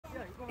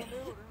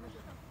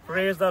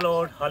Praise the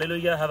Lord.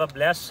 Hallelujah. Have a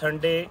blessed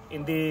Sunday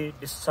in the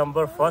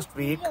December first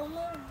week.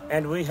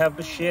 And we have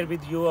to share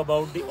with you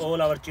about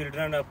all our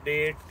children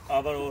update.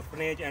 Our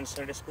orphanage and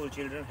Sunday school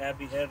children have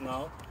been here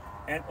now.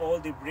 And all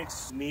the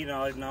bricks me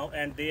now.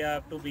 And they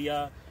have to be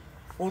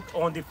put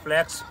on the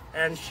flex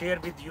and share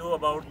with you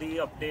about the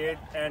update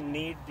and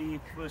need the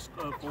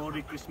for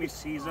the Christmas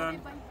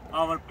season.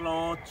 Our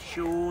clothes,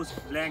 shoes,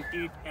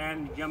 blanket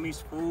and yummy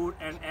food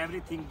and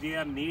everything they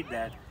are need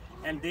that.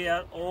 And they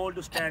are all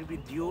to stand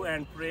with you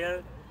and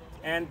prayer,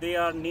 and they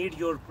are need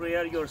your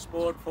prayer, your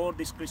support for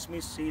this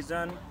Christmas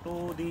season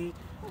to the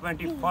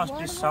 21st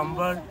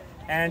December.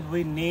 And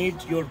we need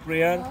your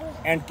prayer,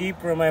 and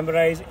keep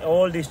memorize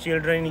all these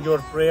children in your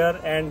prayer,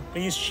 and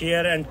please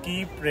share and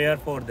keep prayer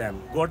for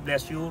them. God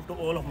bless you to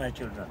all of my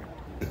children.